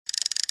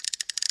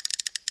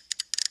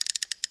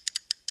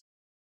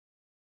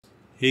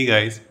Hey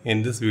guys,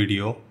 in this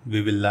video we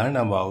will learn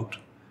about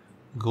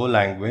Go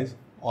language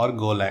or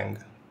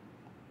Golang.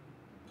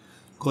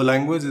 Go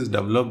language is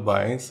developed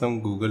by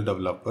some Google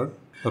developer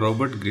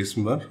Robert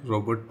Grismer,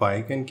 Robert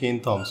Pike and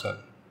Ken Thompson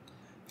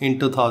in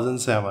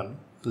 2007.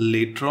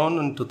 Later on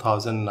in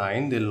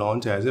 2009 they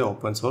launched as an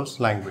open source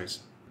language.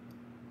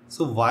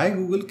 So why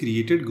Google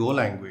created Go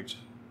language?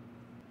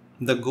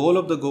 The goal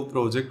of the Go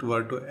project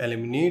were to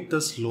eliminate the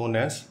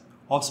slowness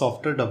of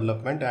software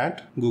development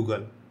at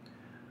Google,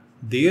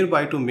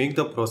 thereby to make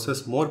the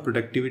process more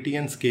productivity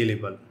and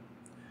scalable.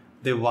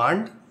 They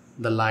want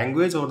the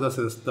language or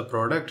the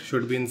product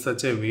should be in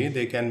such a way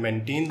they can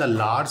maintain the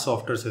large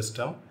software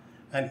system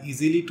and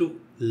easily to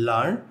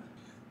learn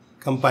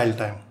compile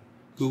time.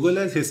 Google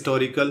has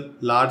historical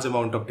large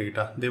amount of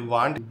data. They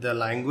want the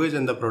language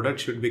and the product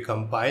should be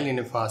compiled in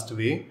a fast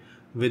way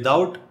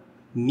without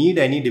need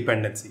any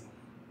dependency.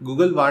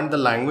 Google want the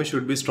language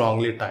should be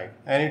strongly typed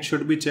and it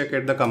should be checked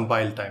at the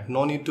compile time.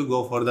 No need to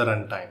go for the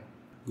runtime.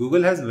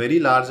 Google has very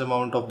large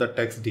amount of the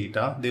text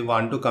data. They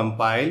want to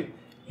compile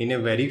in a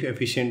very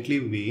efficiently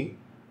way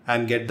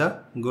and get the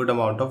good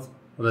amount of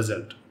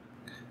result.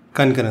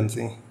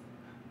 Concurrency.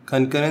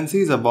 Concurrency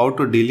is about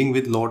to dealing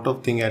with lot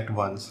of things at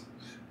once.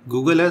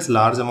 Google has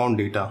large amount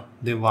data.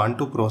 They want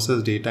to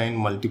process data in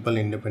multiple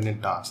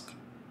independent tasks.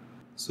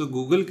 So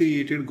Google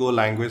created Go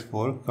language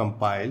for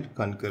compile,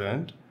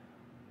 concurrent,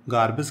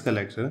 garbage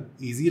collector,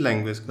 easy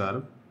language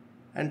curve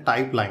and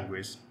type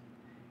language.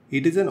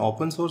 It is an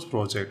open source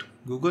project.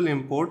 Google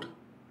import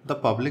the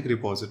public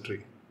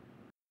repository.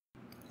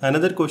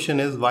 Another question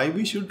is why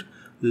we should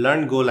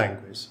learn Go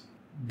language.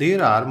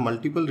 There are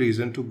multiple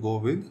reasons to go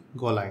with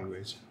Go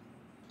language.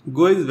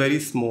 Go is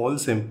very small,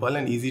 simple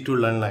and easy to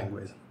learn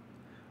language.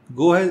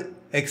 Go has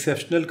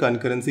exceptional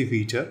concurrency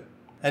feature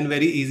and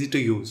very easy to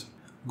use.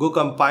 Go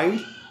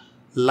compile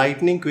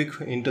lightning quick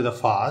into the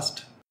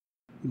fast.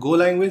 Go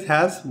language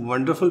has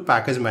wonderful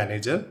package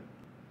manager.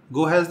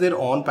 Go has their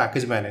own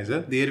package manager.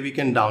 There we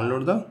can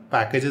download the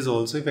packages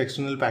also if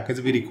external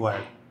package be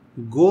required.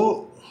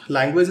 Go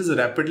language is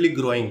rapidly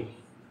growing.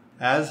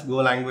 As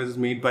Go language is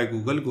made by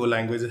Google, Go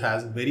language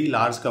has very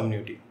large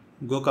community.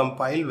 Go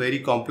compile very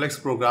complex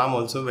program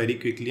also very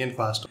quickly and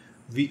fast.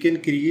 We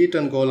can create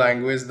on Go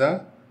language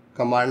the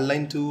command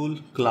line tool,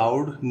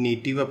 cloud,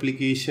 native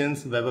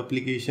applications, web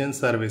applications,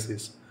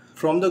 services.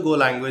 From the Go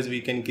language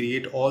we can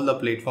create all the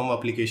platform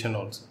application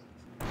also.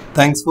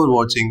 Thanks for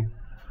watching.